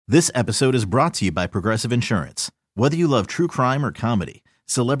This episode is brought to you by Progressive Insurance. Whether you love true crime or comedy,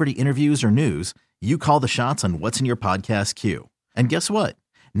 celebrity interviews or news, you call the shots on what's in your podcast queue. And guess what?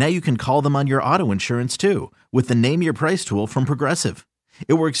 Now you can call them on your auto insurance too with the Name Your Price tool from Progressive.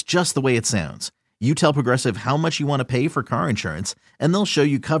 It works just the way it sounds. You tell Progressive how much you want to pay for car insurance, and they'll show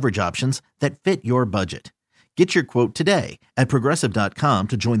you coverage options that fit your budget. Get your quote today at Progressive.com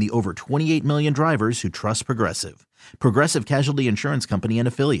to join the over 28 million drivers who trust Progressive. Progressive Casualty Insurance Company and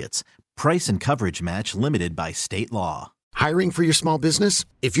Affiliates. Price and coverage match limited by state law. Hiring for your small business?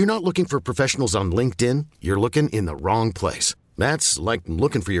 If you're not looking for professionals on LinkedIn, you're looking in the wrong place. That's like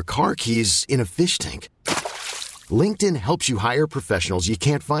looking for your car keys in a fish tank. LinkedIn helps you hire professionals you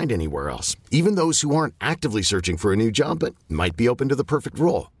can't find anywhere else, even those who aren't actively searching for a new job but might be open to the perfect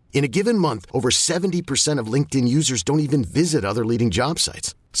role. In a given month, over 70% of LinkedIn users don't even visit other leading job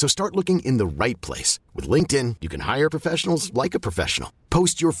sites. So start looking in the right place. With LinkedIn, you can hire professionals like a professional.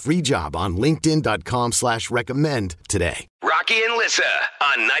 Post your free job on linkedin.com/recommend today. Rocky and Lissa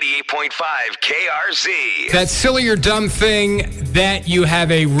on 98.5 KRZ. That silly or dumb thing that you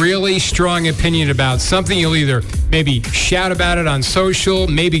have a really strong opinion about, something you'll either maybe shout about it on social,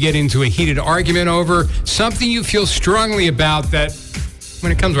 maybe get into a heated argument over, something you feel strongly about that,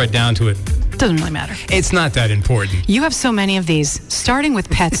 when it comes right down to it, doesn't really matter. It's not that important. You have so many of these, starting with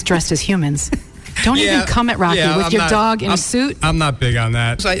pets dressed as humans. Don't even come at Rocky with your dog in a suit. I'm not big on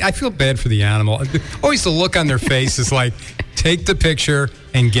that. I feel bad for the animal. Always the look on their face is like, take the picture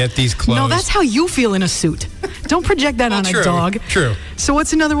and get these clothes. No, that's how you feel in a suit. Don't project that on a dog. True. So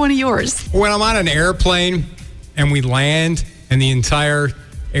what's another one of yours? When I'm on an airplane and we land and the entire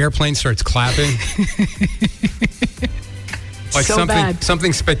airplane starts clapping. Like so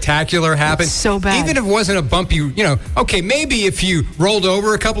something spectacular happened. It's so bad. Even if it wasn't a bump, okay, maybe if you rolled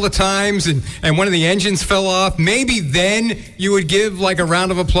over a couple of times and one of the engines fell off, maybe then you would give like a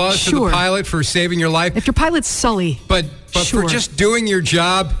round of applause to the pilot for saving your life. If your pilot's Sully. But for just doing your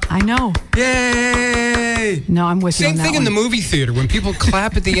job. I know. Yay! No, I'm with you on that. Same thing in the movie theater when people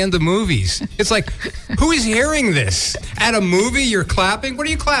clap at the end of movies. It's like, who is hearing this? At a movie, you're clapping? What are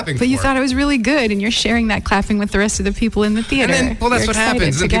you clapping for? But you thought it was really good, and you're sharing that clapping with the rest of the people in the theater. And then, well, that's what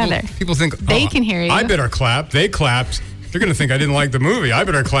happens. Together. People think, they can hear you. I better clap. They clapped. They're going to think I didn't like the movie. I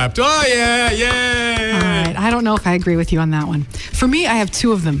better clap. Oh, yeah, yay! All right. I don't know if I agree with you on that one. For me, I have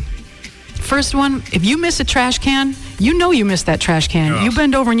two of them. First one, if you miss a trash can, you know you missed that trash can. Ugh. You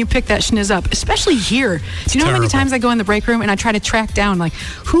bend over and you pick that schniz up, especially here. Do you know how many times I go in the break room and I try to track down, like,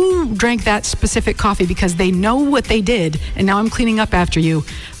 who drank that specific coffee because they know what they did, and now I'm cleaning up after you.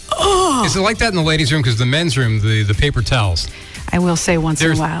 Oh. Is it like that in the ladies' room? Because the men's room, the paper towels. I will say once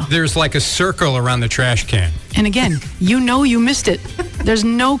in a while. There's like a circle around the trash can. And again, you know you missed it. There's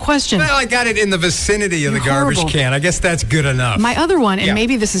no question. Well, I got it in the vicinity of the garbage can. I guess that's good enough. My other one, and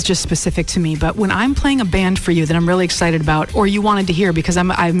maybe this is just specific to me, but when I'm playing a band for you that I'm really excited about, or you wanted to hear because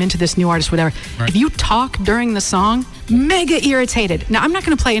I'm into this new artist, whatever, right. If you talk during the song, mega irritated. Now, I'm not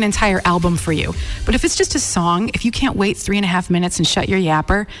going to play an entire album for you, but if it's just a song, if you can't wait 3.5 minutes and shut your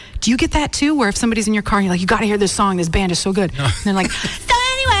yapper, do you get that too? Where if somebody's in your car and you're like, you got to hear this song, this band is so good. And they're like, so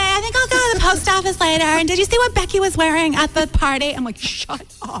anyway, I think I'll go to the post office later. And did you see what Becky was wearing at the party? I'm like, shut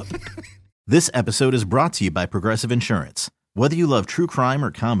up. This episode is brought to you by Progressive Insurance. Whether you love true crime or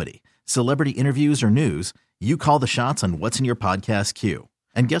comedy, celebrity interviews or news, you call the shots on what's in your podcast queue.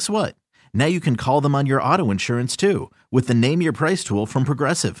 And guess what? Now you can call them on your auto insurance too with the Name Your Price tool from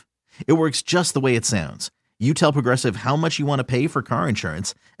Progressive. It works just the way it sounds. You tell Progressive how much you want to pay for car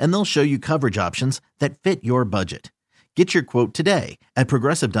insurance, and they'll show you coverage options that fit your budget. Get your quote today at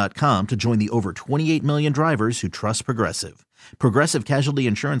Progressive.com to join the over 28 million drivers who trust Progressive. Progressive Casualty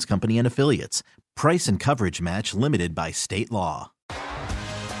Insurance Company and Affiliates. Price and coverage match limited by state law.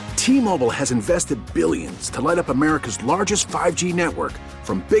 T-Mobile has invested billions to light up America's largest 5G network,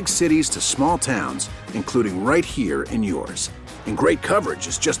 from big cities to small towns, including right here in yours. And great coverage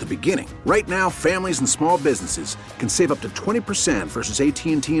is just the beginning. Right now, families and small businesses can save up to 20% versus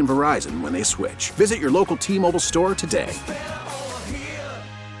AT&T and Verizon when they switch. Visit your local T-Mobile store today.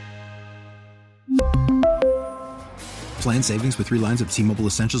 Plan savings with 3 lines of T-Mobile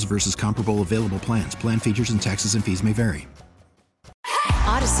Essentials versus comparable available plans. Plan features and taxes and fees may vary.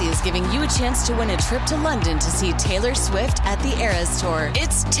 Odyssey is giving you a chance to win a trip to London to see Taylor Swift at the Eras Tour.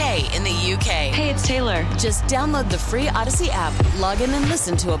 It's Tay in the UK. Hey, it's Taylor. Just download the free Odyssey app, log in and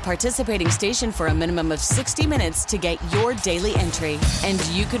listen to a participating station for a minimum of 60 minutes to get your daily entry. And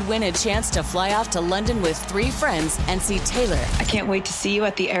you could win a chance to fly off to London with 3 friends and see Taylor. I can't wait to see you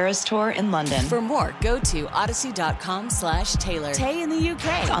at the Eras Tour in London. For more, go to odyssey.com/Taylor. Tay in the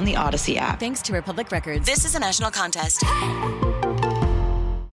UK. It's on the Odyssey app. Thanks to Republic Records. This is a national contest.